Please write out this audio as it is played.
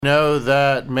know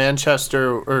that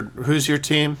Manchester, or who's your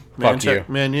team? Fuck you.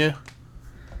 Man U?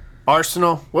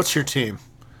 Arsenal? What's your team?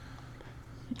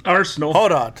 Arsenal.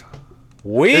 Hold on.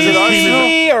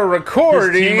 We are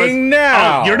recording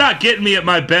now. Oh, you're not getting me at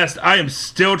my best. I am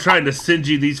still trying to send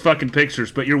you these fucking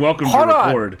pictures, but you're welcome to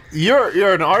record.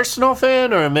 You're an Arsenal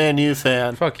fan or a Man U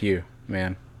fan? Fuck you,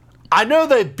 man. I know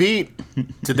they beat...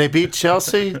 Did they beat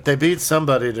Chelsea? They beat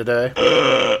somebody today.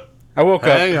 I woke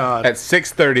Hang up on. at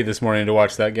 6:30 this morning to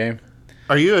watch that game.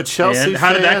 Are you a Chelsea And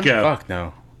how did that fan? go? Fuck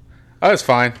no. I was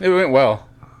fine. It went well.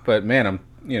 But man,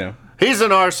 He's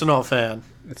an Arsenal fan.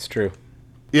 it's true.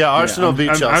 Yeah, Arsenal beat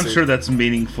Chelsea. I'm sure that's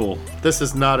meaningful. This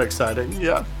is not exciting.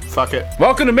 Yeah, fuck it.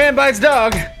 Welcome to Man Bites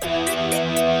Dog.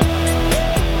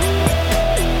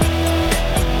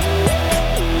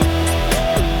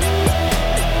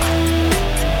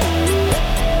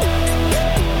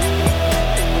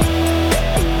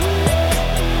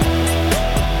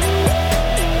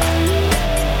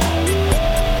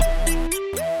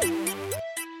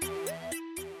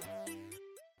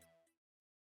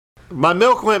 My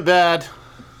milk went bad.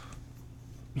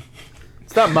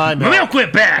 It's not my My milk. milk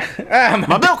went bad.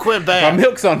 My milk went My bad.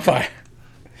 milk's on fire.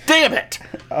 Damn it.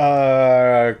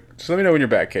 Just let me know when you're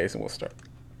back, Case, and we'll start.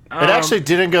 It actually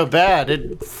didn't go bad.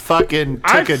 It fucking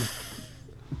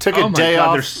took Oh a my day God,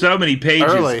 off. there's so many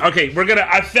pages. early. Okay,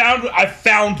 I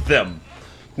found them,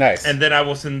 Nice. and then I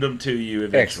will send them to you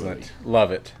eventually. Excellent.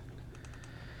 Love it.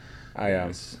 I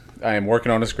am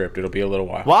working on a script. It'll be a little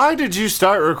while. Why did you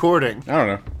start recording? I don't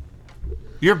know.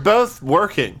 You're both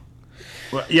working.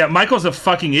 Well, yeah, Michael's a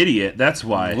fucking idiot. That's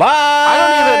why. Live I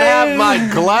don't even have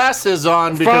my glasses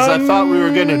on because I thought we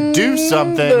were going to do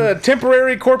something. The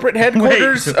temporary corporate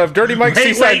headquarters Wait. of Dirty Mike's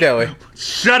Seaside Deli.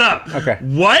 Shut up. Okay.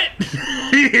 What?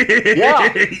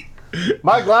 Yeah.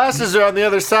 My glasses are on the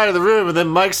other side of the room, and then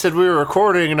Mike said we were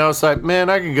recording, and I was like, man,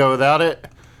 I can go without it.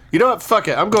 You know what? Fuck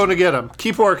it. I'm going to get them.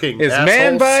 Keep working. It's assholes.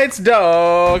 Man Bites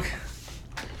Dog.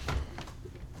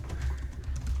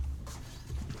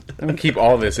 I'm gonna keep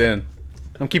all this in.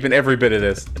 I'm keeping every bit of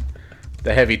this.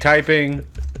 The heavy typing.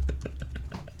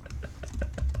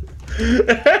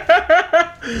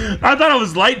 I thought it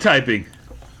was light typing.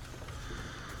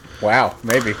 Wow,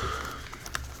 maybe.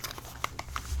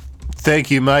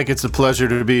 Thank you, Mike. It's a pleasure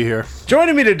to be here.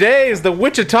 Joining me today is the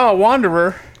Wichita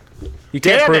Wanderer. You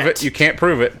can't Damn prove it. it. You can't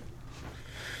prove it.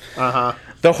 Uh-huh.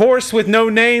 The horse with no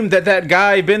name that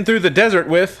guy been through the desert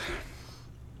with.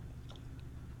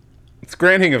 It's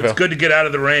Grant Hingeville. It's good to get out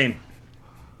of the rain.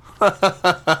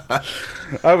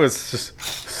 I was just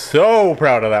so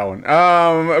proud of that one.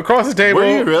 Across the table,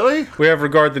 Were you really? we have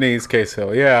Regard the Knees, Case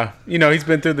Hill. Yeah. You know, he's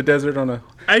been through the desert on a...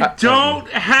 I don't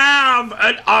have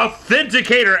an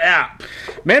authenticator app.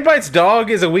 Man Bites Dog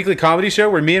is a weekly comedy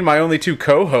show where me and my only two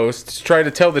co-hosts try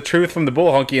to tell the truth from the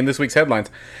bull hunky in this week's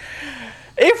headlines.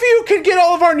 If you could get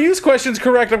all of our news questions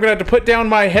correct, I'm going to have to put down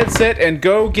my headset and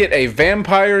go get a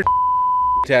vampire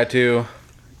tattoo.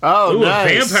 Oh, Ooh,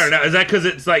 nice. a vampire now. Is that because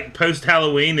it's like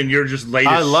post-Halloween and you're just late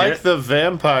I as like shit? the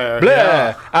vampire. Blah,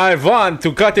 Yeah. I want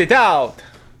to cut it out.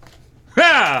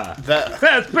 Ha!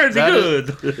 That's pretty that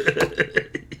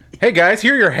good. Hey guys,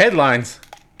 here are your headlines.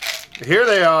 Here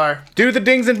they are. Do the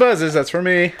dings and buzzes, that's for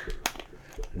me.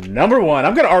 Number one,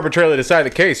 I'm going to arbitrarily decide the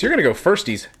case. You're going to go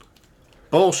firsties.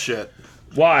 Bullshit.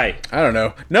 Why? I don't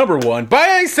know. Number one,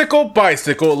 bicycle,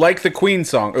 bicycle, like the Queen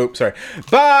song. Oops, sorry.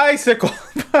 Bicycle,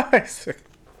 bicycle.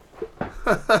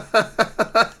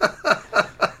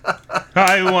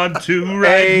 I want to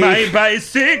ride my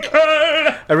bicycle.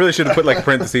 I really should have put like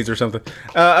parentheses or something.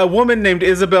 A woman named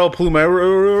Isabel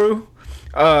Plumero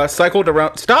cycled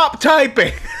around. Stop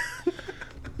typing!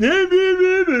 All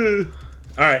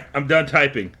right, I'm done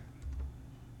typing.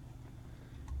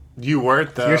 You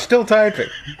weren't, though. You're still typing.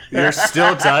 You're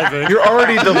still typing. You're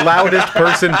already the loudest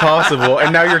person possible,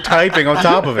 and now you're typing on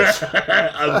top of it.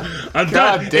 I'm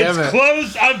God done. damn It's it.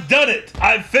 closed. I've done it.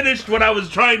 I've finished what I was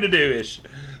trying to do, Ish.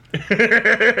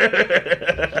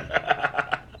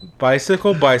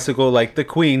 Bicycle, bicycle, like the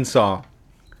Queen song.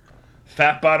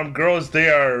 Fat bottom girls, they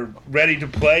are ready to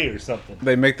play or something.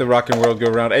 They make the rock and world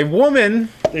go round. A woman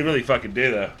They really fucking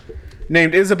do, though.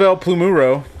 named Isabel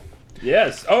Plumero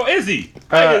Yes. Oh, Izzy.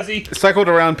 Hi, Izzy. cycled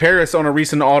around Paris on a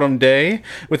recent autumn day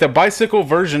with a bicycle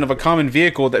version of a common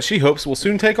vehicle that she hopes will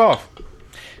soon take off.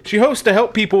 She hopes to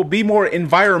help people be more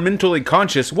environmentally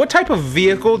conscious. What type of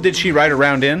vehicle did she ride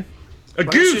around in? A Why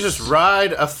don't goose. you just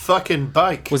ride a fucking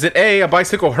bike? Was it A, a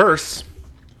bicycle hearse,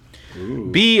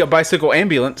 B, a bicycle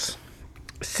ambulance,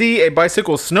 C, a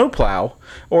bicycle snowplow,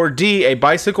 or D, a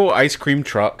bicycle ice cream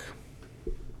truck?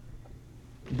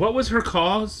 What was her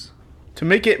cause? To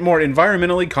make it more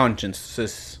environmentally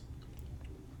conscious.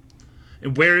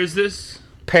 And where is this?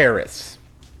 Paris.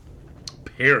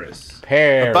 Paris.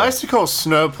 Paris. Bicycle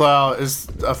snowplow is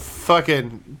a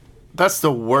fucking. That's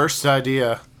the worst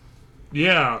idea.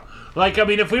 Yeah. Like, I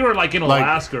mean, if we were, like, in Like-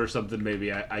 Alaska or something,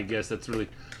 maybe, I guess that's really...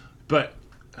 But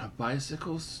a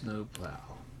bicycle snowplow.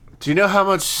 Do you know how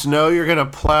much snow you're gonna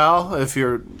plow if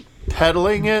you're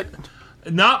pedaling it?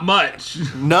 Not much.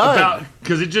 None.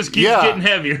 Because it just keeps Yeah. getting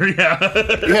heavier,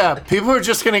 yeah. Yeah, people are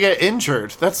just gonna get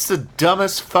injured. That's the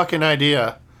dumbest fucking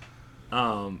idea.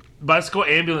 Bicycle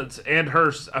ambulance and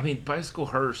hearse. I mean, bicycle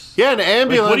hearse. Yeah, an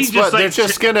ambulance, just, but they're like,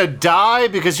 just gonna die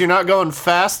because you're not going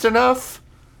fast enough.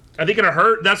 Are they gonna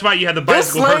hurt? That's why you had the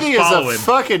This bicycle hearse lady is following. a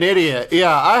fucking idiot.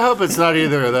 Yeah, I hope it's not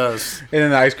either of those. And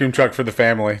then the ice cream truck for the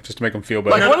family, just to make them feel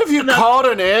better. Like, what if you called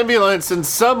an ambulance and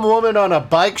some woman on a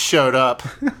bike showed up?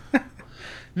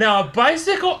 Now, a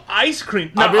bicycle ice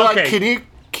cream. No, I'd be okay. like,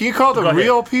 can you call the ahead.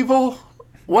 real people?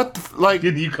 What the, like,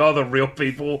 Can you call the real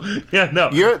people? Yeah, no.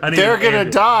 I need they're an gonna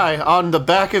ambulance. die on the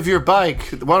back of your bike.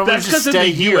 Why don't That's we just because in stay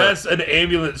the here? U.S. an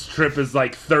ambulance trip is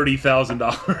like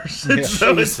 $30,000. So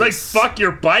it's like, Jesus. fuck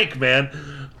your bike, man.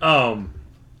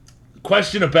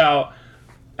 Question about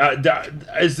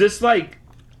is this like?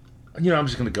 I'm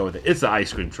just gonna go with it. It's the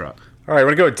ice cream truck. All right,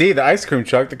 we're going to go with D, the ice cream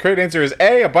truck. The correct answer is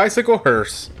A, a bicycle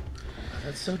hearse.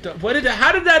 That's so dumb.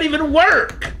 How did that even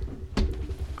work?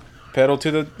 Pedal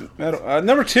to the metal.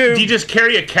 Number 2. Do you just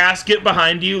carry a casket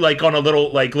behind you, like on a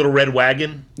little red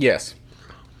wagon? Yes.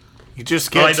 You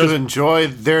just Oh, I get to know- enjoy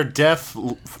their death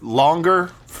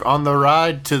longer on the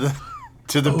ride to the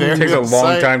burial It takes a long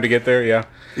site. time to get there, yeah.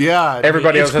 Yeah,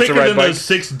 Everybody It's else has to quicker ride than bikes. those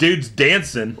 6 dudes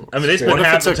dancing. I mean, they spend What if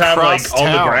half it's the time like across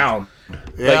on the town? ground.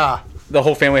 yeah. The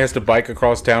whole family has to bike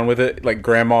across town with it, like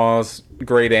grandmas,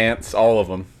 great aunts, all of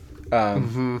them.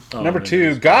 Number man, 2,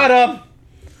 that's got him!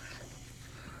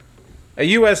 A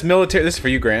U.S. military... This is for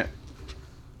you, Grant.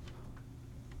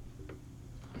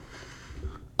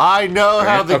 I know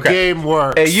how the Okay. game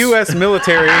works. A U.S.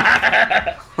 military...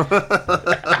 a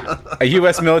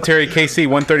U.S. military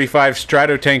KC-135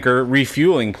 Stratotanker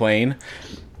refueling plane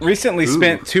recently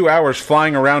spent 2 hours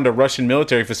flying around a Russian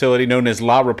military facility known as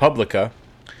La Republica.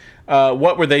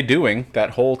 What were they doing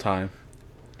that whole time?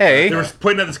 They A... were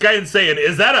pointing at the sky and saying,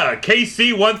 "Is that a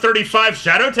KC-135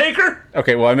 Shadow Taker?"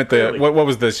 Okay, well, I meant the Really? what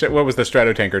was the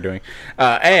Stratotanker doing?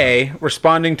 A,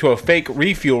 responding to a fake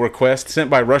refuel request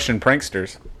sent by Russian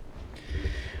pranksters.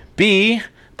 B,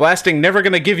 blasting "Never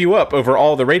Gonna Give You Up" over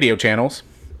all the radio channels.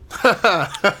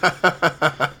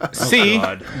 C,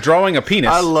 God. drawing a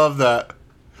penis. I love that.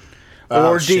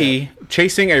 or Oh, D,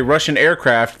 chasing a Russian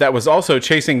aircraft that was also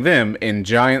chasing them in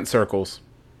giant circles.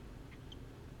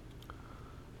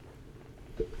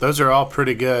 Those are all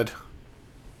pretty good.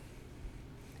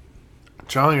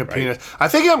 Drawing a penis. I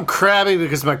think I'm crabby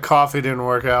because my coffee didn't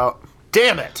work out.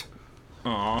 Damn it.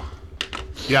 Aw.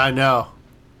 Yeah, I know.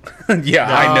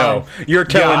 Yeah, I know. You're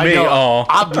telling I me. know. Oh,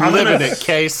 I'm living gonna- it,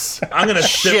 Case. I'm gonna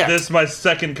sip Shit. this my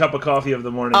second cup of coffee of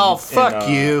the morning. Oh, fuck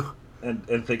you.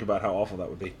 And think about how awful that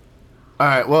would be. All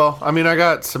right, well, I mean, I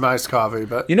got some iced coffee,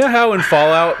 but you know how in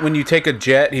Fallout when you take a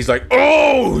jet, he's like,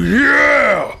 "Oh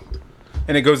yeah,"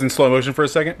 and it goes in slow motion for a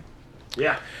second.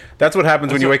 Yeah. That's what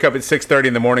happens when you wake up at 6:30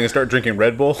 in the morning and start drinking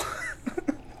Red Bull.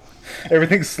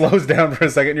 Everything slows down for a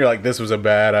second. And you're like, "This was a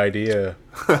bad idea.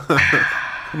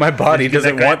 My body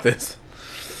doesn't that want this."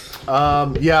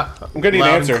 yeah, I'm gonna need an loud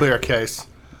answer. and clear, Case.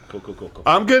 Cool.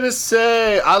 I'm gonna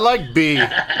say I like B.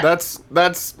 That's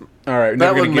All right, that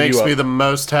never gonna one give makes you up. me the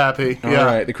most happy. All Yeah.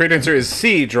 right, the correct answer is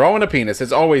C. Drawing a penis.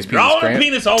 It's always penis. Drawing a Grant.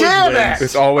 penis always Damn wins. it!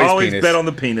 It's always penis. bet on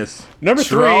the penis. Number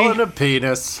Drawing three. a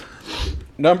penis.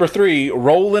 Number three.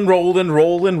 Rolling.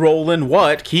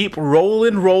 What? Keep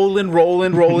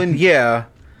rolling. Yeah.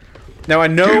 Now I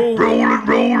know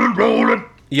Rolling.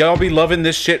 y'all be loving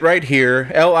this shit right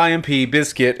here. LIMP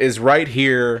Biscuit is right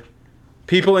here.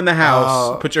 People in the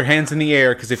house, put your hands in the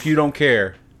air, because if you don't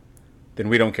care, then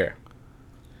we don't care.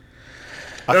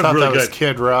 I was thought really that was good.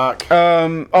 Kid Rock.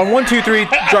 On 1, 2, 3,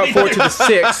 drop 4 to the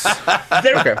 6.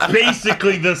 They're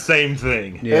basically the same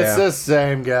thing. It's Yeah. the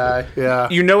same guy. Yeah.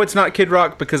 You know it's not Kid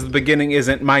Rock because the beginning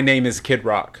isn't "My name is Kid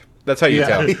Rock." That's how you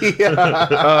tell.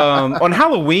 On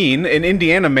Halloween, an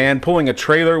Indiana man pulling a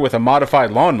trailer with a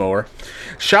modified lawnmower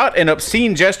shot an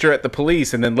obscene gesture at the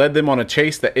police and then led them on a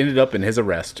chase that ended up in his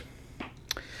arrest.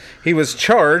 He was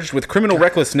charged with criminal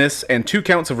recklessness and 2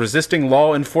 counts of resisting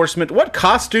law enforcement. What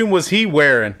costume was he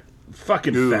wearing?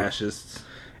 Fucking fascists.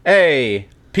 A.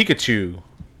 Pikachu.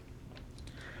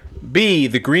 B.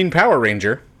 The Green Power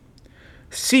Ranger.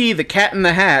 C. The Cat in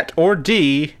the Hat. Or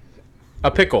D. A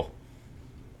pickle.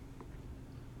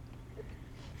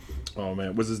 Oh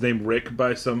man, was his name Rick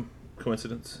by some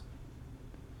coincidence?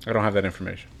 I don't have that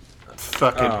information.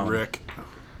 Fucking Rick.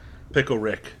 Pickle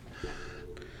Rick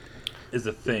is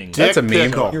a thing. That's a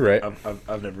meme. Pickle. You're right.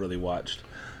 I've never really watched.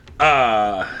 You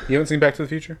haven't seen Back to the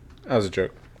Future? That was a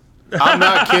joke. I'm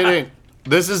not kidding.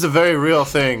 This is a very real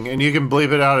thing, and you can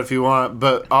bleep it out if you want,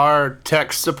 but our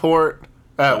tech support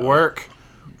at work,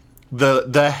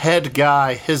 the head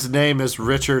guy, his name is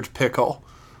Richard Pickle.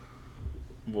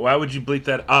 Why would you bleep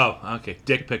that? Oh, okay.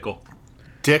 Dick Pickle.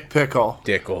 Dick Pickle.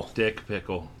 Dickle. Dick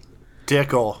Pickle.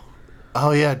 Dickle.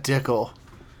 Oh, yeah, Dickle.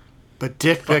 But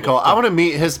Dick Pickle. I want to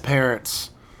meet his parents.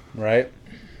 Right?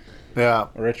 Yeah.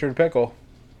 Richard Pickle.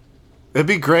 It'd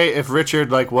be great if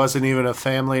Richard, like, wasn't even a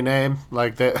family name.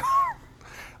 Like, that.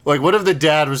 Like, what if the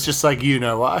dad was just like, you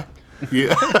know why?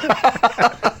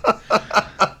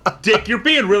 Dick, you're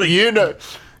being really You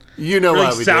know really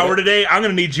why we sour did it. today. I'm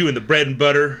gonna need you in the bread and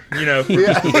butter, for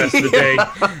just the rest of the day.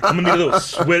 I'm gonna need a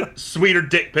little sweeter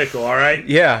Dick Pickle, all right?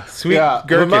 Yeah, sweet Yeah,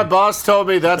 gherkin. when my boss told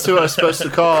me that's who I was supposed to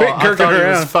call, Quit I gurking thought he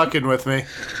around. was fucking with me.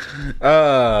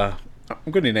 I'm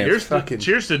good at names.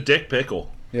 Cheers to Dick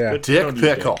Pickle. Yeah. Good Dick on you,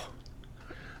 Pickle.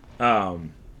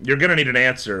 You're gonna need an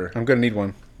answer. I'm gonna need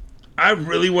one. I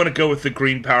really want to go with the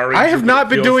Green Power Ranger. I have but not it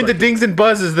been feels doing like the dings and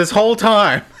buzzes this whole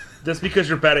time. That's because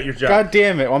you're bad at your job. God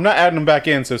damn it. Well, I'm not adding them back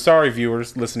in, so sorry,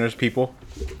 viewers, listeners, people.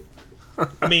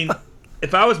 I mean,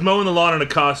 if I was mowing the lawn in a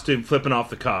costume, flipping off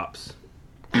the cops,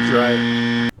 That's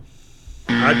right.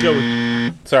 I'd go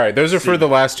with Sorry, those are for the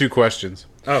last two questions.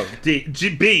 B.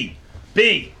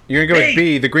 You're gonna go with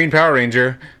B, the Green Power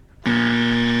Ranger. There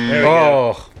we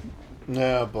go. Oh,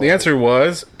 No, boy. the answer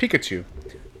was Pikachu.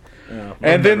 Oh,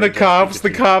 And then I'll the never guess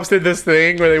cops Pikachu. did this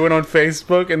thing where they went on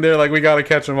Facebook and they're like, we gotta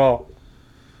catch them all.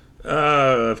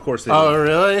 Of course they Oh, do.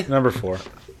 really? Number 4.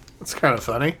 That's kind of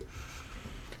funny.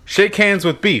 Shake hands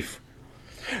with beef.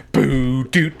 Boo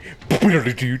doot, boo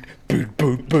doot, boo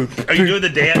boo boo. Are you doing the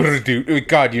dance? Doot.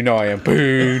 God, you know I am.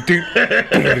 Boo doot, doot.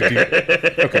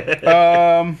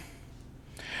 Okay.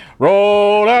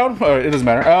 Roll out. It doesn't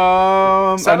matter.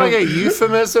 Is that like a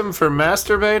euphemism for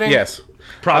masturbating? Yes.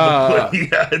 Probably.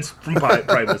 Yeah, it's from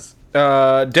Primus.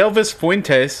 Delvis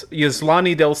Fuentes,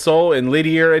 Yaslani Del Sol, and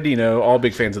Lydia Adino, all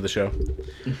big fans of the show,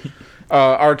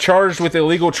 are charged with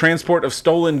illegal transport of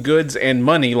stolen goods and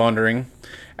money laundering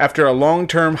after a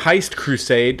long-term heist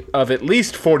crusade of at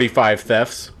least 45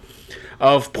 thefts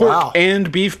of pork Wow.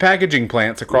 and beef packaging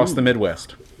plants across the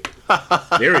Midwest.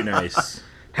 Very nice.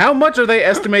 How much are they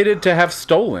estimated to have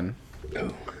stolen?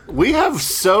 We have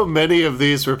so many of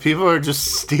these where people are just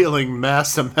stealing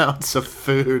mass amounts of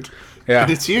food. Yeah.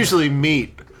 And it's usually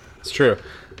meat. It's true.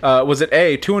 Was it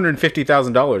A,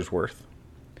 $250,000 worth?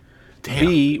 Damn.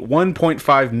 B,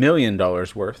 $1.5 million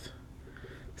worth?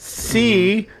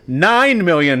 C, $9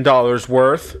 million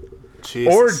worth?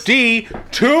 Jesus. Or D,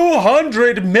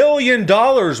 $200 million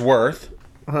worth?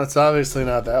 That's obviously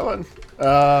not that one.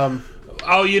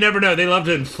 Oh, you never know. They love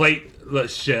to inflate the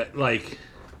shit, like,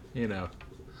 They're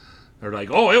like,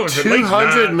 oh, it was at least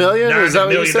 200 million? Is that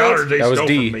what you said? $90 million they That was stole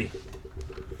D. from me.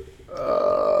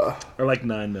 Or like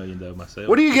 $9 million though myself.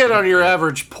 What do you get on your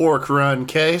average pork run,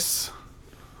 Case?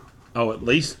 Oh, at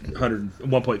least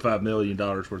 $1.5 million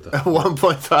worth of.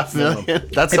 1.5 million.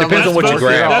 That's It depends on what you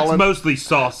grab. That's mostly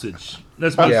sausage.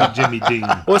 That's mostly Yeah. Jimmy Dean.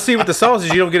 Well, see, with the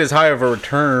sausage, you don't get as high of a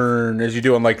return as you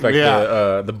do on like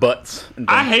Yeah. the butts. And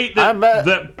I things. hate I that bet-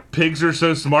 that pigs are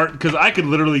so smart because I could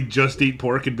literally just eat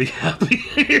pork and be happy.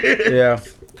 Yeah.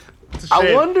 It's a I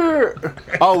shame. wonder.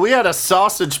 Oh, we had a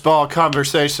sausage ball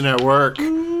conversation at work.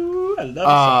 Ooh, I love a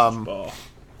sausage ball.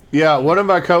 Yeah, one of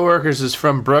my coworkers is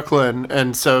from Brooklyn,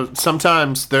 and so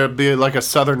sometimes there'd be like a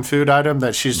southern food item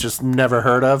that she's just never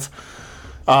heard of.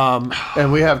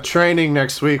 And we have training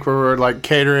next week where we're like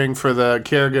catering for the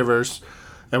caregivers,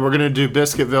 and we're gonna do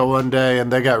Biscuitville one day, and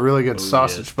they got really good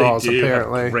sausage Yes, balls they do have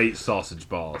apparently. great sausage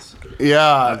balls.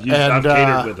 Yeah, I've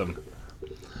catered with them.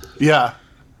 Yeah.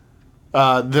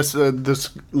 This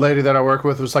lady that I work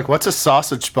with was like, "What's a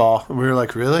sausage ball?" And we were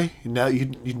like, "Really? You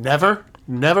never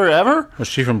ever?" Was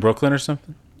she from Brooklyn or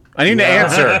something? I need an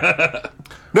answer.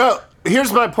 No.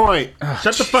 Here's my point.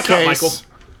 Shut the fuck up, Case, Michael.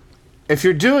 if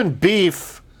you're doing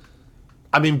beef,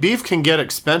 I mean, beef can get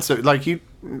expensive. Like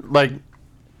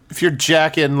if you're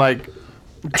jacking like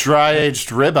dry aged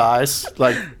ribeyes,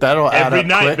 like that'll add Every up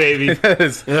night, quick. baby. That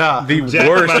is Yeah. the Jack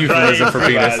worst my euphemism for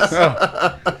fries. penis.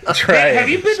 Oh. Try Hey, it. have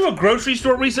you been to a grocery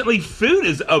store recently? Food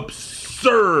is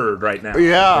absurd right now.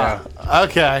 Yeah.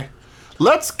 Okay.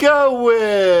 Let's go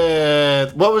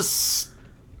with what was.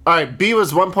 All right. B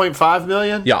was 1.5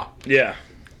 million. Yeah. Yeah.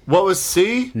 What was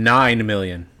C? 9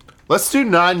 million. Let's do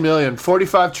 9 million.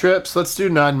 45 trips. Let's do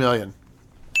 9 million.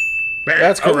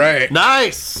 That's correct.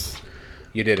 Nice.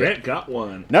 You did Grant it. got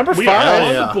one. Number We 5. are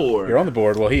on Yeah. the board. You're on the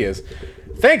board. Well, he is.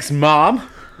 Thanks, Mom.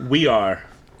 We are.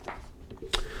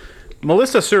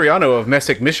 Melissa Suriano of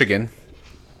Messick, Michigan,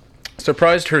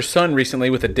 surprised her son recently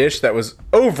with a dish that was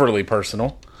overly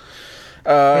personal.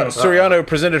 Suriano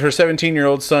presented her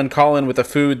 17-year-old son Colin with a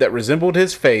food that resembled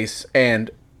his face,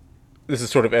 and this is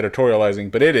sort of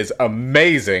editorializing, but it is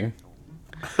amazing.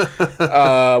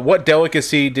 What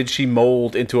delicacy did she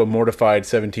mold into a mortified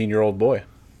 17-year-old boy?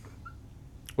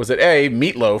 Was it A,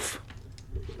 meatloaf,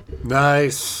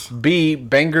 Nice. B,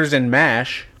 bangers and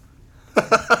mash,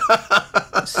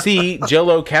 C,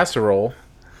 Jell-O casserole,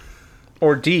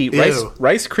 or D, Ew.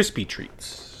 Rice Krispie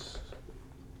treats?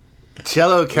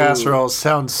 Jello casserole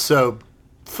sounds so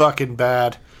fucking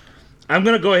bad. I'm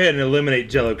going to go ahead and eliminate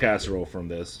Jello casserole from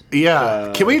this.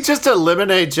 Yeah. Can we just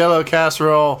eliminate Jello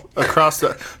casserole across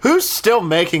the... Who's still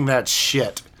making that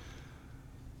shit?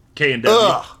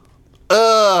 K&W.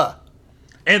 Ugh.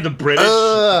 And the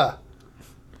British.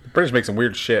 British make some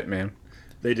weird shit, man.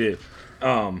 They do.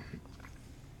 But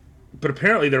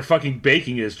apparently their fucking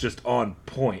baking is just on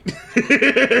point.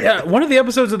 Yeah, one of the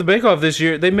episodes of the Bake Off this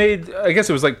year, they made, I guess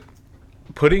it was like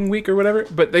pudding week or whatever,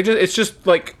 but it's just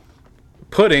like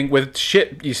pudding with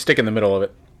shit you stick in the middle of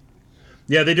it.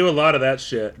 Yeah, they do a lot of that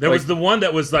shit. There was the one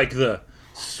that was like the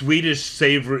Swedish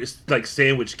savory like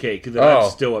sandwich cake that I'm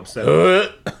still upset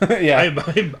about. Yeah.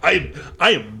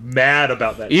 I am mad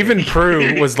about that. Even cake.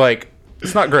 Prue was like,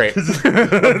 it's not great.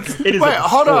 It is Wait,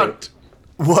 hold on.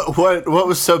 What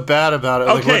was so bad about it?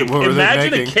 Okay, what were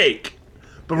imagine they a making? cake,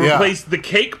 but Yeah. replace the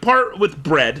cake part with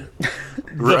bread,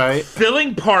 the Right.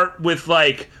 filling part with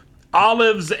like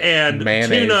olives and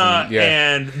Mayonnaise tuna and- yeah.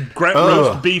 and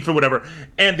roast beef or whatever,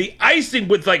 and the icing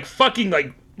with like fucking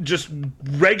like just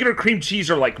regular cream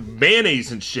cheese or like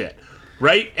mayonnaise and shit,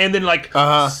 right? And then like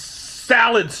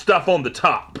salad stuff on the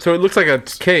top. So it looks like a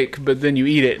cake, but then you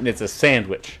eat it and it's a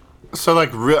sandwich. So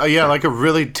like, like a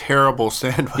really terrible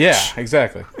sandwich. Yeah,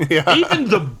 exactly. Even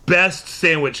the best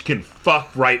sandwich can fuck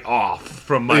right off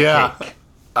from my Yeah. cake.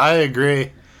 I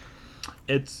agree.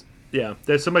 It's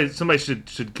There's somebody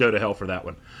should go to hell for that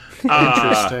one.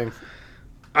 Interesting.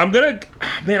 I want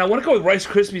to go with Rice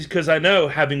Krispies because I know,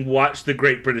 having watched the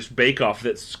Great British Bake Off,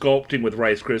 that sculpting with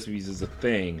Rice Krispies is a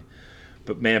thing.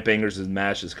 But man, bangers and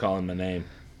mash is calling my name.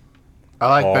 I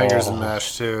like bangers and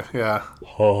mash too. Yeah.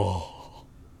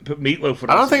 But meatloaf.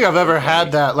 I don't think I've ever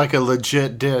had that like a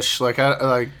legit dish. Like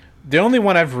The only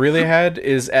one I've really had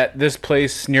is at this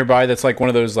place nearby that's like one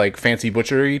of those like fancy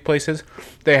butchery places.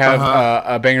 They have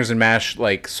a bangers and mash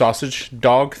like sausage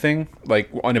dog thing like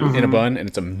in a bun, and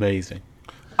it's amazing.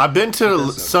 I've been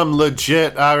to some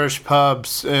legit Irish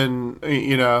pubs in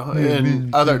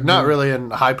in other, not really in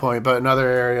High Point, but in other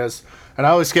areas, and I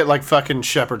always get like fucking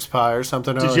shepherd's pie or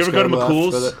something. Did you ever go to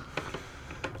McCool's?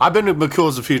 I've been to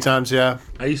McCool's a few times. Yeah.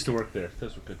 I used to work there.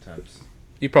 Those were good times.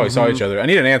 You probably saw each other. I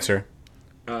need an answer.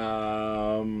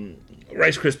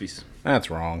 Rice Krispies.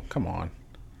 That's wrong. Come on.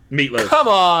 Meatloaf. Come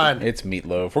on. It's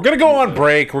meatloaf. We're going to go on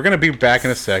break. We're going to be back in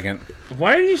a second.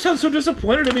 Why do you sound so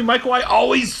disappointed in me, Michael? I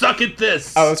always suck at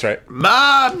this. Oh, that's right.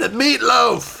 Mom, the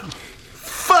meatloaf.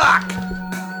 Fuck.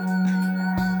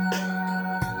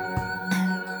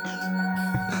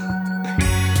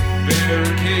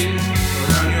 Barricade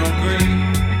around your grave.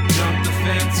 Jump the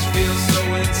fence, feel so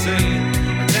insane.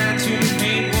 A tattoo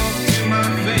paint walk to my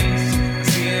face. I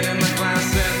see it in the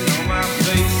glass and know my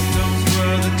place. Those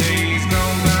were the days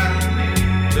gone by.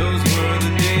 Those were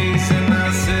the days, and I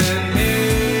said,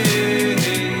 hey,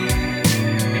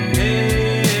 hey,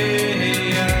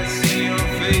 hey, I see your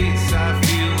face. I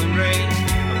feel the rain.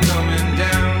 I'm coming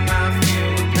down. I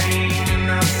feel the pain, and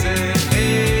I said,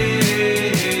 hey,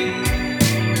 hey.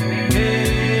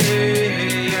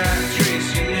 Hey, I trace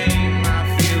your name, I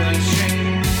feel that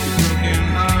shame. Your broken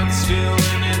heart still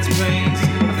in its place.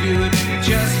 I feel it in your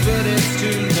chest, but it's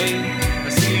too late. I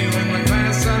see you in my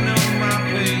class, I know my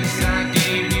place. I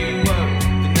gave you up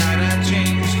the night I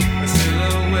changed my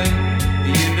silhouette.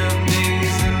 The end of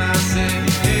days, and I said,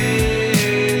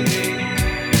 hey,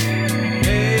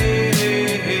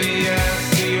 hey, hey, I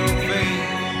see your face.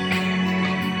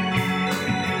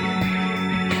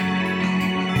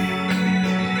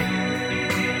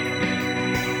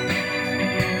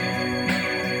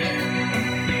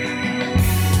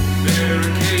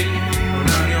 Barricade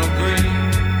around your grave.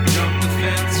 Jump the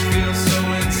fence, feel so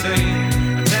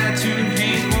insane. A tattooed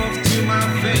paint morphed to my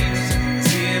face.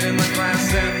 See it in the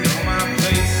glass and know my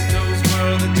place. Those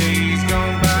were the days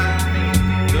gone by.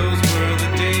 Those were the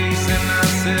days, and I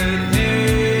said,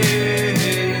 hey,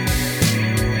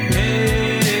 hey,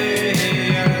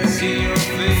 hey, I see your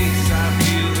face. I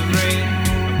feel the rain.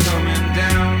 I'm coming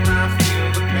down. I feel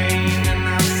the pain, and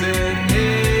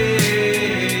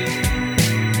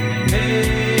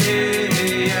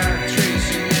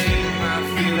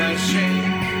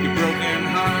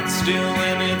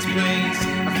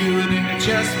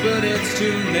but it's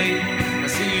too late. I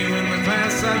see you in my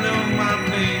class, I know my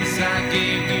place. I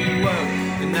gave you up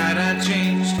the night I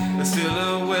changed the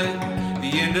silhouette,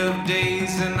 the end of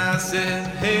days, and I said,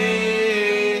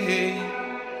 hey, hey,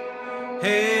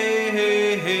 hey,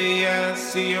 hey, hey, I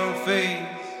see your face.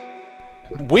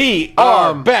 We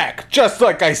are back, just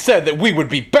like I said that we would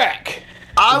be back.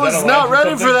 I that was a not line ready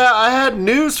from for that. I had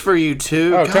news for you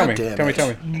two. Oh, God tell me, damn tell me, it. tell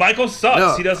me. Michael sucks.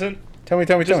 No. He doesn't. Tell me.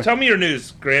 Tell me your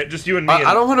news, Grant. Just you and me.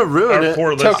 I don't want to ruin our it.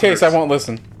 poor Tell listeners. Case I won't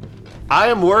listen. I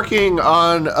am working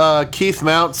on Keith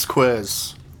Mount's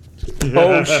quiz.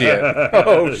 Oh shit.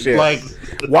 Oh shit. Like,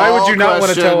 why would all you not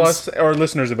want to tell questions- us or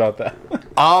listeners about that?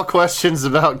 all questions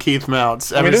about Keith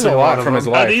Mounts? I mean, there's a lot from his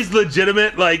Are life. these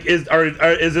legitimate? Like, is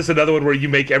this another one where you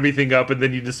make everything up and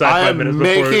then you decide I 5 am minutes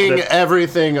before? making that-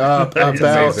 everything up That is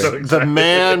about amazing. the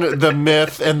man, the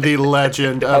myth, and the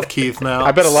legend of Keith Mounts.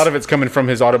 I bet a lot of it's coming from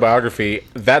his autobiography.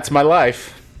 That's my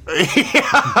life.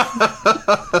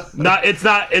 It's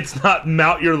not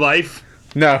Mount Your Life.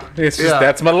 No, it's just Yeah.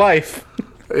 that's my life.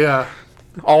 Yeah.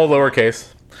 All lowercase.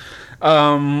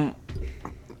 Question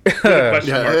Yeah,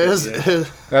 mark.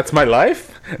 That's my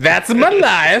life. That's my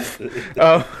life.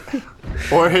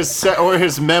 or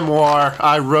his memoir.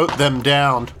 I wrote them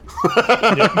down.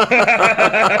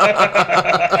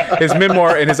 His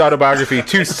memoir and his autobiography,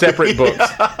 two separate books.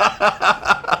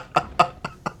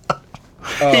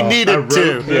 He needed Wrote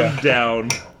to. them down.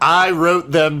 I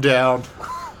wrote them down.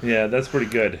 Yeah, that's pretty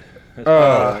good. I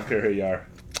don't care who you are.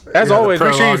 As Yeah, always, the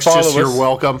make sure you prologue's follow just, us. You're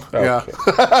welcome. Yeah.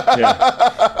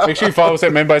 Yeah. Make sure you follow us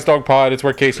at Men Bites Dog Pod. It's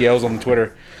where Case yells on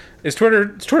Twitter. Is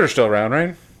Twitter still around,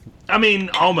 right? I mean,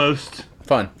 almost.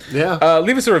 Fun. Yeah.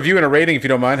 Leave us a review and a rating if you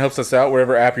don't mind. Helps us out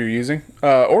wherever app you're using.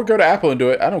 Or go to Apple and do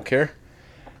it. I don't care.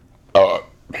 Wow.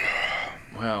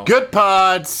 Good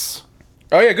pods.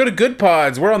 Oh yeah, go to Good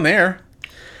Pods. We're on there.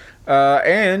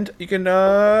 And you can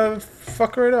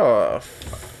fuck right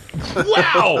off.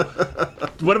 Wow.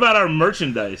 What about our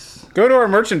merchandise? Go to our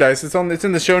merchandise. It's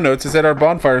in the show notes. It's at our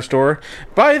Bonfire store.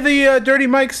 Buy the Dirty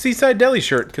Mike's Seaside Deli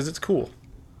shirt because it's cool.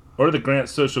 Or the Grant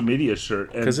social media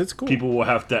shirt. 'Cause it's cool. People will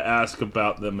have to ask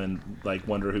about them and like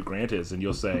wonder who Grant is, and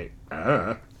you'll say,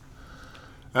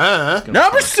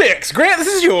 Number 6, Grant.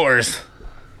 This is yours.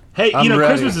 Hey, I'm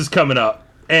ready. Christmas is coming up,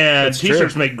 and That's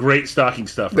T-shirts true. make great stocking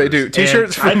stuffers. They do. And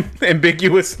T-shirts from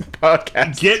Ambiguous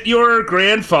Podcast. Get your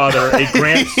grandfather a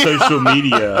Grant social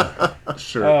media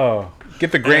shirt. Oh,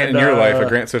 get the Grant And, in your life a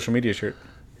Grant social media shirt.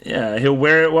 Yeah, he'll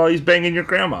wear it while he's banging your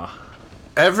grandma.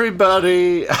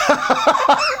 Everybody.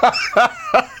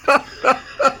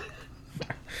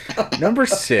 Number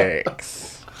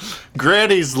 6.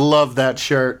 Grannies love that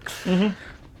shirt.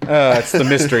 It's the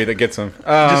mystery that gets them.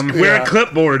 Just wear yeah. a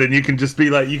clipboard, and you can just be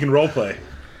like, you can role play.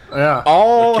 Yeah.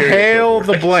 All Carry a hail the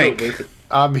clipboard. blank.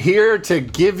 I'm here to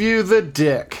give you the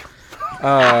dick.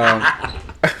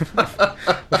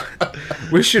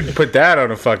 We should put that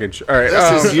on a fucking. All right.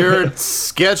 This is your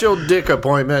scheduled dick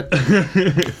appointment.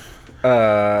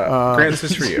 Grant, this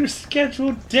is for Your you.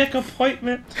 scheduled dick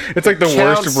appointment. It's like the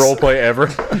Counts. worst role play ever.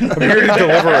 I'm here to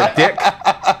deliver a dick.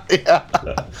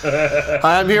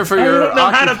 I'm here for I your, don't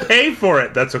know how to pay for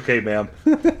it. That's okay, ma'am.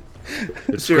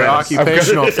 It's your gratis.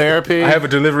 occupational therapy. I have a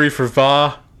delivery for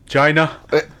vagina.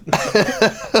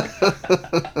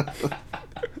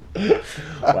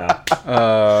 Wow.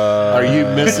 Are you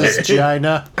Mrs.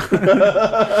 Gina?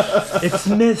 It's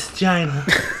Miss Gina.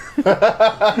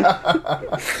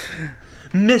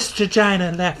 Mr.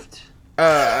 Gina left.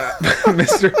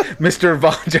 Mr.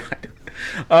 Vagina.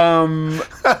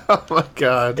 Oh my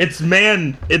god. It's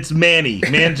Manny.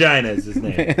 Mangina is his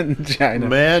name. Vagina.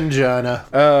 Mangina.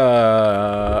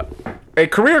 A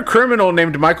career criminal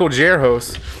named Michael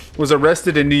Gerhos was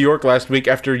arrested in New York last week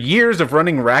after years of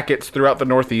running rackets throughout the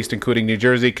Northeast, including New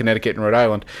Jersey, Connecticut, and Rhode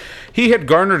Island. He had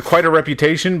garnered quite a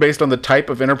reputation based on the type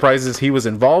of enterprises he was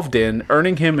involved in,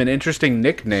 earning him an interesting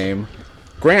nickname.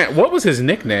 Grant, what was his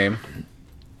nickname?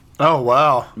 Oh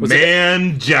wow.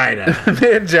 Mangina.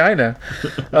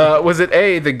 Mangina. Was it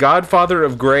A, the Godfather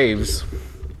of Graves,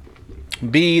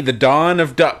 B, the Don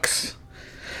of Ducks,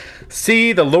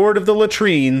 C, the Lord of the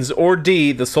Latrines, or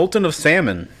D, the Sultan of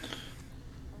Salmon?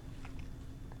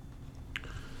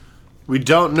 We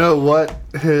don't know what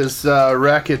his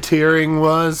racketeering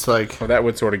was. Like, Well, that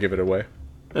would sort of give it away.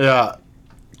 yeah.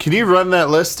 Can you run that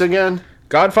list again?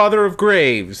 Godfather of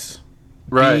Graves,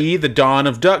 Right. B, the Don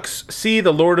of Ducks, C,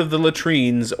 the Lord of the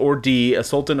Latrines, or D, a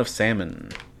Sultan of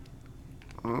Salmon.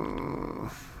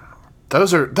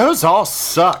 Those all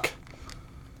suck.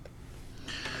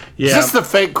 Yeah. Is this the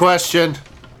fake question?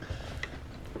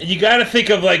 You got to think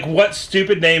of like what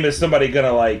stupid name is somebody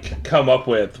gonna like come up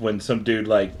with when some dude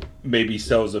like maybe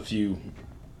sells a few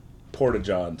porta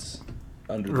johns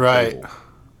under the Right. table.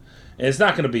 And it's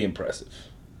not going to be impressive.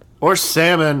 Or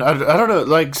salmon. I don't know.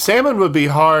 Like, salmon would be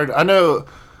hard. I know,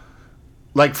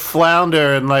 like,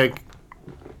 flounder and, like,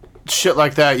 shit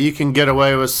like that, you can get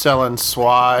away with selling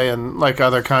swai and, like,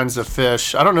 other kinds of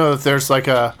fish. I don't know if there's, like,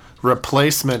 a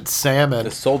replacement salmon. The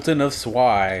Sultan of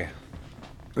Swai.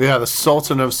 Yeah, the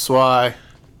Sultan of Swai.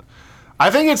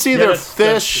 I think it's either that's-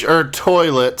 fish or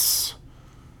toilets.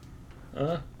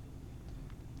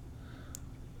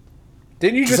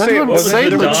 Didn't you just Does say it anyone wasn't say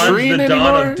the the Dawn? latrine the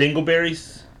dawn anymore? of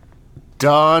dingleberries?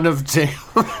 Dawn of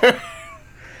Dingleberries.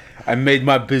 I made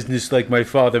my business like my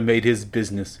father made his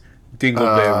business.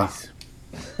 Dingleberries.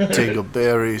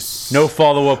 Dingleberries. No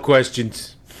follow-up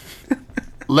questions.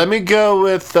 Let me go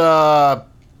with,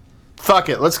 fuck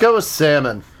it. Let's go with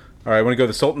salmon. All right, I want to go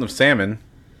the Sultan of Salmon.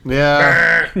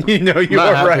 Yeah. You know you Not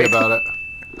are happy right. about it.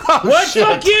 Oh, What? shit.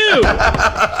 Fuck you!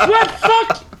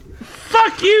 What?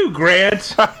 Fuck you,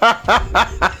 Grant.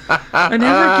 I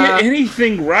never get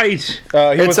anything right.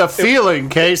 It's a feeling,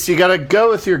 Case. You gotta go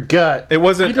with your gut. It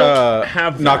wasn't I don't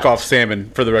have that. knockoff salmon,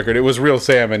 for the record. It was real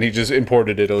salmon. He just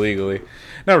imported it illegally.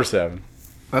 Number 7.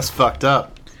 That's fucked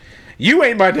up. You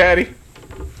ain't my daddy.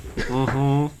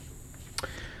 Mm-hmm.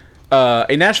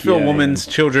 A Nashville Yeah, woman's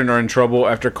children are in trouble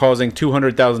after causing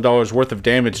 $200,000 worth of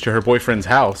damage to her boyfriend's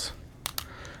house.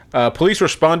 Police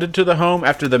responded to the home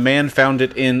after the man found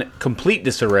it in complete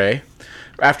disarray.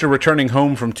 After returning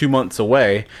home from 2 months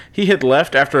away, he had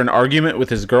left after an argument with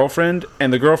his girlfriend,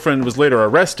 and the girlfriend was later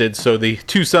arrested, so the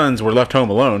 2 sons were left home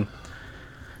alone.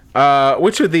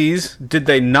 Which of these did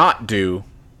they not do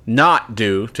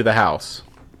to the house?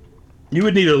 You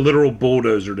would need a literal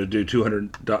bulldozer to do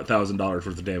 $200,000 worth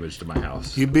of damage to my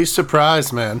house. You'd be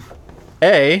surprised, man.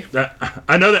 A.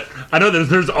 I know that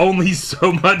there's only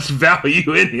so much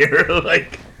value in here.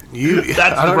 Like, You, That's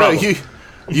I the don't know. problem.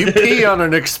 You pee on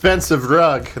an expensive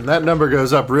rug, and that number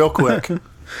goes up real quick.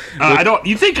 I don't.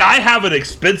 You think I have an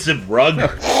expensive rug?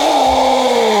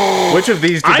 Which of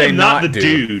these did I they am not the do?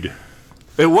 dude.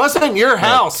 It wasn't your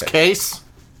house, Okay. Case.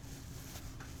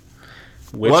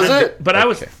 Which Was of it? But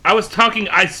Okay. I was talking.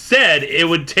 I said it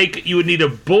would take. You would need a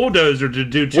bulldozer to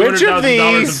do Which of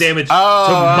 $200,000 these- of damage to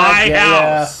Oh, my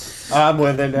yeah. house. I'm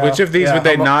with it now. Which of these Yeah, would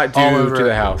they I'm not all do over to it.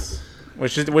 the house?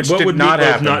 Which What did would not Meatloaf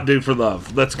happen? not do for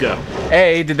love? Let's go.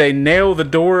 A. Did they nail a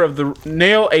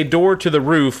door to the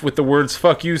roof with the words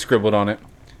 "fuck you" scribbled on it?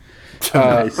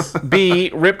 Nice. B.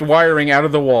 Ripped wiring out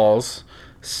of the walls.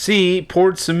 C.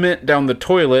 Poured cement down the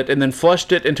toilet and then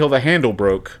flushed it until the handle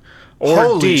broke. Or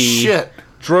Holy D. shit.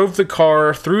 Drove the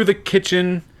car through the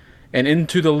kitchen and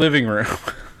into the living room.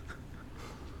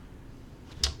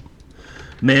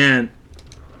 Man,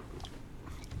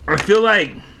 I feel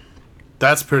like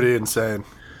That's pretty insane.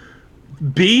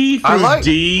 B I through like-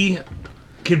 D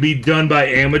can be done by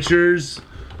amateurs,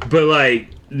 but like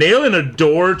nailing a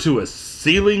door to a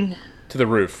ceiling To the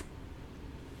roof.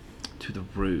 to the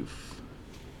roof.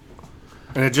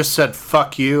 And it just said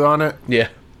 "fuck you" on it. Yeah.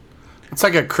 It's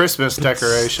like a Christmas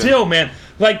decoration. Still, man,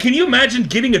 like, can you imagine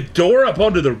getting a door up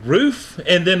onto the roof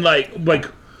and then like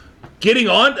getting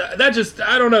on? That just,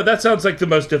 I don't know. That sounds like the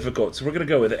most difficult. So we're gonna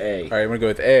go with A. All right, I'm gonna go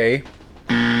with A.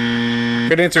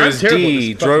 Good answer I'm is terrible at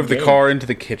D. this Drove fucking the game. car into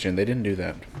the kitchen. They didn't do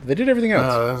that. They did everything else.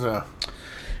 Oh, that's a-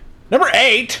 Number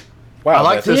 8. Wow, I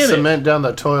like the that's, Damn it. cement down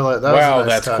the toilet. That Wow, was a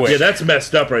nice that's touch. quick. Yeah, that's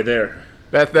messed up right there.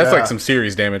 that's Yeah. like some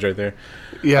serious damage right there.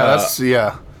 Yeah, that's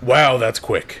yeah. Wow, that's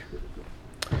quick.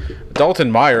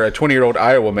 Dalton Meyer, a 20-year-old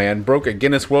Iowa man, broke a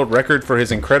Guinness World Record for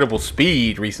his incredible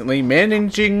speed recently,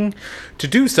 managing to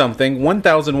do something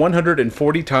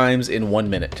 1,140 times in 1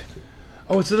 minute.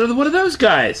 Oh, it's another one of those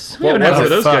guys. We What haven't had was one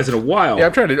of it? those Fuck. guys in a while. Yeah,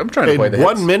 I'm trying to play the In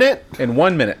 1 hits. minute? In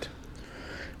 1 minute.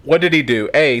 What did he do?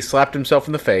 A. Slapped himself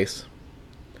in the face.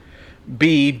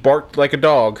 B. Barked like a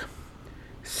dog.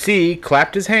 C.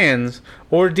 Clapped his hands.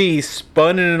 Or D.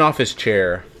 Spun in an office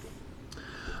chair.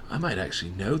 I might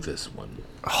actually know this one.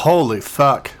 Holy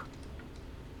fuck.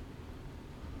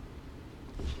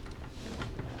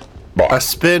 A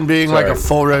spin being like a Sorry.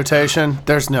 full rotation?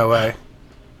 There's no way.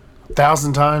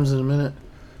 1,000 times in a minute.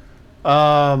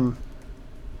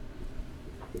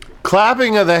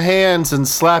 Clapping of the hands and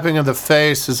slapping of the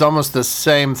face is almost the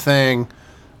same thing.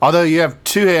 Although you have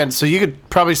 2 hands, so you could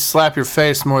probably slap your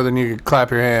face more than you could clap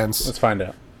your hands. Let's find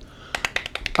out.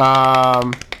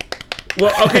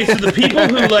 Well, okay, so the people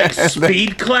who like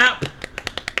speed clap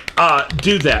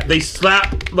do that. They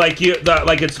slap like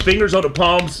like it's fingers on the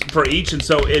palms for each, and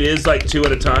so it is like 2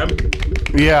 at a time.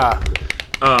 Yeah.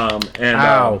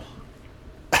 Ow.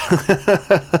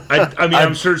 I mean,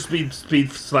 I'm sure speed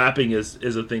slapping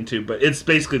is a thing too, but it's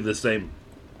basically the same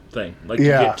thing. Like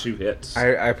Yeah. you get 2 hits.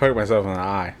 I poked myself in the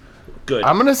eye. good.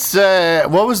 I'm gonna say,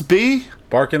 what was B?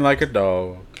 Barking like a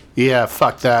dog. Yeah,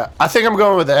 fuck that. I think I'm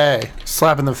going with A.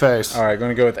 Slap in the face. All right, going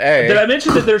to go with A. Did I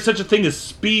mention that there's such a thing as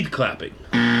speed clapping?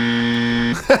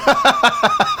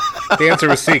 The answer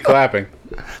was C, clapping.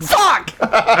 Fuck!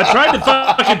 I tried to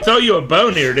fucking throw you a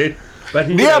bone here, dude. But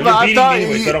you Yeah, know, but you're I beating thought me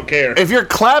anyway, so I don't care. if you're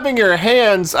clapping your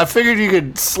hands, I figured you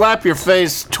could slap your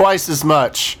face twice as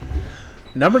much.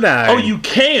 Number 9. Oh, you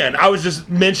can. I was just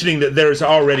mentioning that there's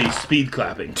already speed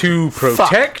clapping. To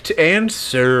protect and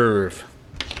serve.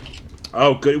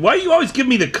 Oh, good. Why do you always give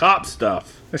me the cop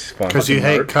stuff? This is fun. Because you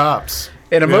Fucking hate nerd. cops.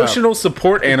 An emotional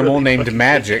support animal really named fucking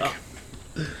Magic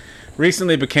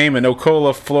recently became an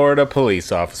Ocala, Florida police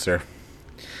officer.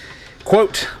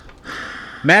 Quote,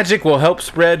 Magic will help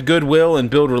spread goodwill and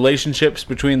build relationships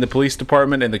between the police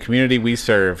department and the community we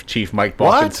serve, Chief Mike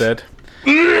Balkin What? said.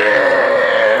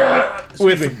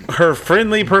 With her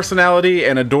friendly personality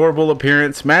and adorable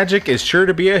appearance, Magic is sure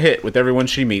to be a hit with everyone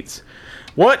she meets.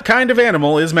 What kind of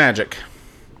animal is Magic?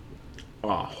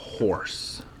 A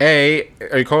horse. A,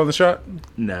 are you calling the shot?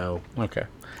 No. Okay.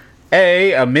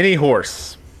 A mini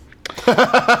horse.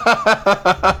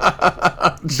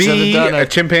 B, done a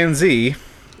it. chimpanzee.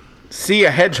 C,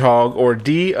 a hedgehog. Or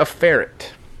D, a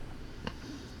ferret.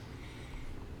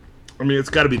 I mean, it's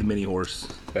got to be the mini horse.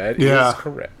 That is Yeah.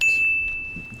 correct.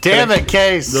 Damn it,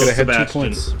 Case. Little Could've had 2 Sebastian.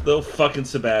 points. Little fucking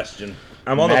Sebastian.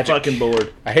 I'm on Magic. the fucking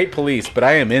board. I hate police, but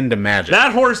I am into magic.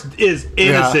 That horse is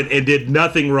innocent and did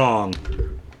nothing wrong.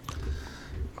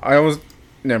 I almost...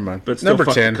 Never mind. But still Number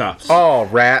fuck the 10. cops. Oh,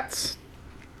 rats.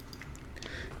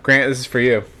 Grant, this is for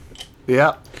you.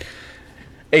 Yep.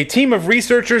 A team of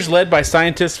researchers led by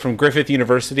scientists from Griffith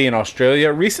University in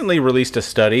Australia recently released a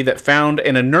study that found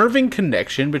an unnerving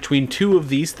connection between 2 of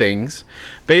these things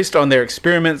based on their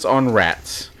experiments on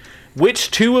rats.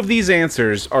 Which 2 of these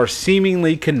answers are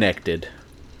seemingly connected?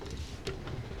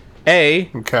 A.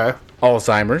 Okay.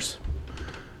 Alzheimer's.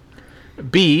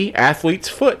 B. Athlete's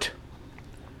foot.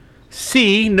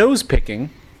 C. Nose picking.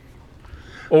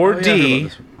 Or Oh, yeah, I heard D. about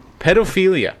this one.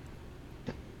 Pedophilia.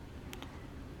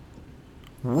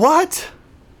 What?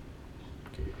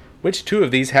 Which 2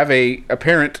 of these have a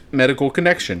apparent medical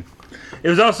connection? It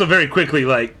was also very quickly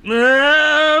like,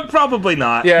 probably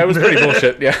not. Yeah, it was pretty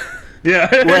bullshit. Yeah. Yeah.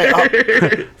 Wait,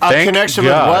 a Thank connection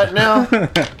God. with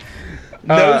what now?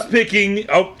 Nose picking.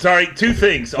 Oh, sorry. 2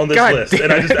 things on this God list, damn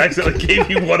and I just accidentally gave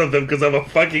you one of them because I'm a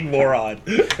fucking moron.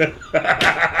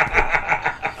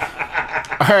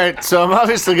 All right, so I'm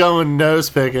obviously going with nose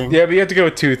picking. Yeah, but you have to go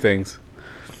with 2 things.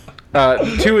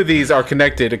 2 of these are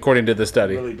connected according to the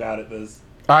study. Really bad at this.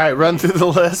 All right, run through the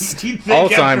list. You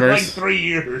think after like Alzheimer's. 3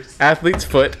 years? Athlete's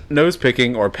foot, nose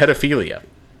picking, or pedophilia.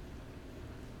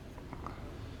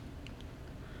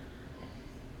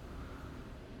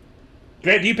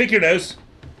 Grant, do you pick your nose?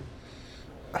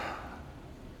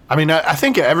 I mean, I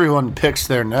think everyone picks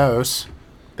their nose.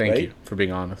 Thank Right? you for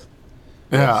being honest.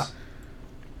 Yeah.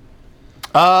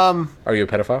 Are you a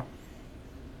pedophile?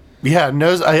 Yeah,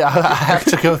 nose. I have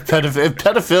to go with pedophilia. If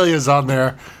pedophilia's on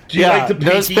there. Do you Yeah, like the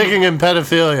nose pinky? picking and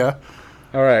pedophilia.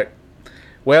 All right.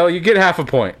 Well, you get half a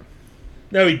point.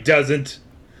 No, he doesn't.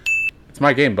 It's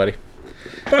my game, buddy.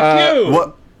 Fuck you.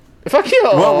 What? Fuck you.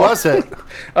 What was it?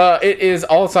 It is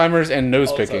Alzheimer's and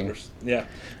nose picking. Alzheimer's. Yeah.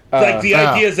 Like the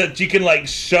yeah. idea is that you can like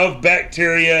shove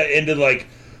bacteria into like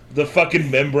the fucking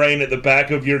membrane at the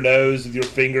back of your nose with your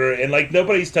finger, and like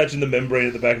nobody's touching the membrane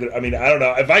at the back of the. I mean, I don't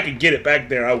know. If I could get it back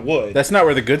there, I would. That's not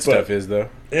where the good stuff is, though.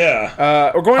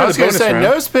 Yeah. We're going I to was the going to bonus say, round.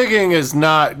 nose picking is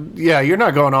not. Yeah, you're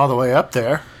not going all the way up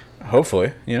there.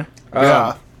 Hopefully, you know.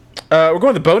 Yeah. We're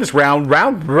going to the bonus round.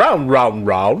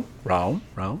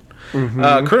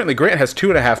 Currently, Grant has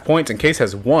 2.5 points, and Case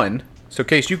has 1. So,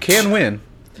 Case, you can win.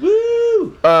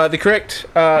 Woo!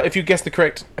 If you guess the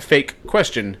correct fake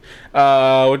question,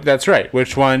 that's right.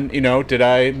 Which one, did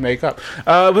I make up?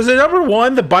 Was it number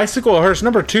 1, the bicycle hearse?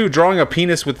 Number 2, drawing a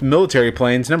penis with military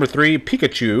planes? Number 3,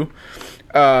 Pikachu,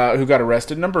 who got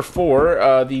arrested? Number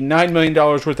 4, the $9 million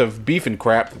worth of beef and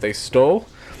crap that they stole?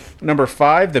 Number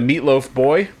 5, the Meatloaf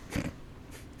Boy.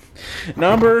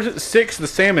 Number 6, the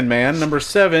Salmon Man. Number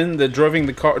 7, the driving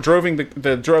the car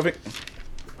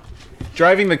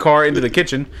into the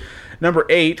kitchen. Number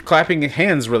 8, clapping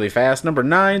hands really fast. Number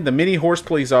 9, the mini horse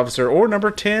police officer. Or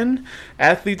number 10,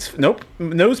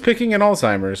 nose picking and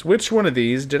Alzheimer's. Which one of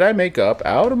these did I make up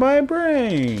out of my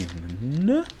brain?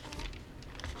 In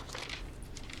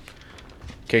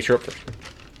case you're up first.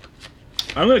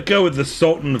 I'm gonna go with the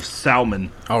Sultan of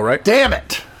Salmon. All right. Damn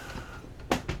it.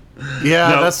 Yeah,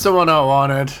 No. that's the one I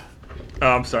wanted. Oh,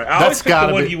 I'm sorry. I always picked gotta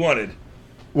the one be- you wanted.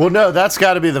 Well, no, that's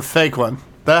got to be the fake one.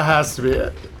 That has to be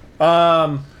it.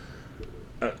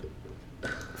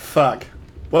 fuck.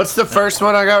 What's the first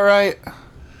one I got right?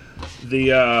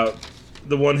 The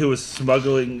one who was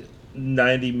smuggling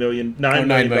 $9 million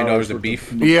of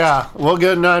beef. Yeah, we'll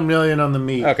get $9 million on the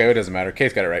meat. Okay, it doesn't matter.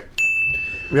 Case got it right.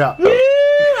 Yeah. Woo,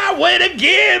 I win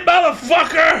again,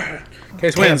 motherfucker!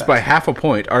 Case wins by half a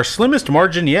point. Our slimmest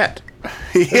margin yet.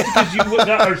 Because you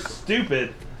are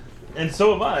stupid, and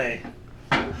so am I.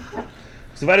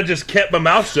 So if I'd have just kept my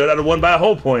mouth shut, I'd have won by a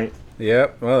whole point.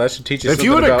 Yep. Well, that should teach you If something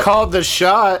you would have about... called the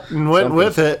shot and went Something.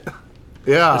 with it,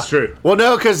 yeah. That's true. Well,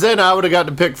 no, because then I would have got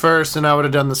to pick first, and I would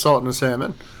have done the salt and the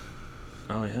salmon.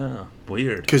 Oh, yeah.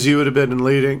 Weird. Because you would have been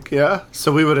leading, yeah?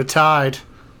 So we would have tied.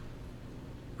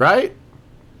 Right?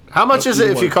 How much is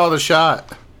it if you call the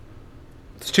shot?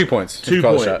 It's 2 points. 2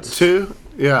 Call the points. shot. 2?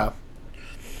 Yeah.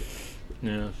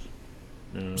 Yeah.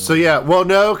 So, yeah. Well,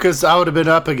 no, because I would have been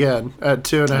up again at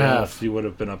 2.5. Yes, you would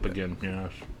have been up again.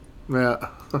 Yes. Yeah.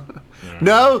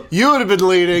 No, you would have been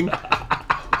leading.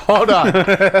 Hold on.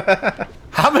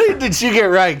 How many did you get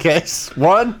right, Case?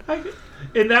 1?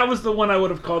 And that was the one I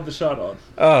would have called the shot on.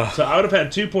 Oh. So I would have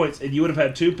had 2 points, and you would have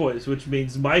had 2 points, which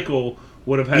means Michael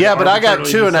would have had. Yeah, but I got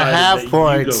arbitrarily decided 2.5 that you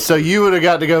points, go so you would have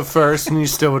got to go first, and you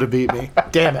still would have beat me.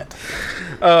 Damn it.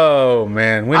 Oh,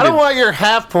 man. I don't want your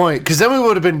half point, because then we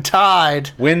would have been tied.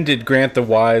 When did Grant the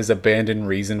Wise abandon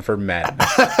reason for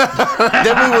madness?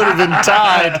 Then we would have been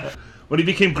tied. when he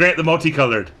became Grant the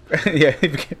Multicolored. Yeah, he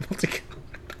became multicolored.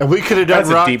 And we could have done That's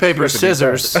a rock, deep- paper, that's a deep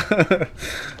scissors.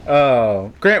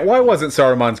 Oh. Grant, why wasn't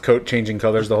Saruman's coat changing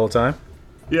colors the whole time?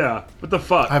 Yeah, what the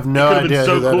fuck? I have no It could've been idea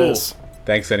so who that cool. is.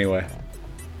 Thanks anyway.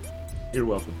 You're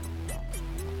welcome.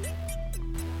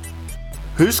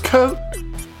 Whose coat?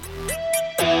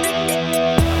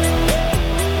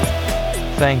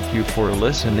 Thank you for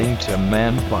listening to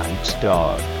Man Bites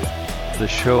Dog. The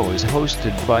show is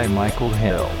hosted by Michael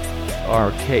Hill,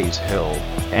 R. Case Hill,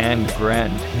 and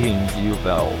Grant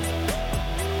Hingeveld.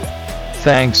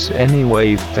 Thanks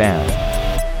anyway, fam.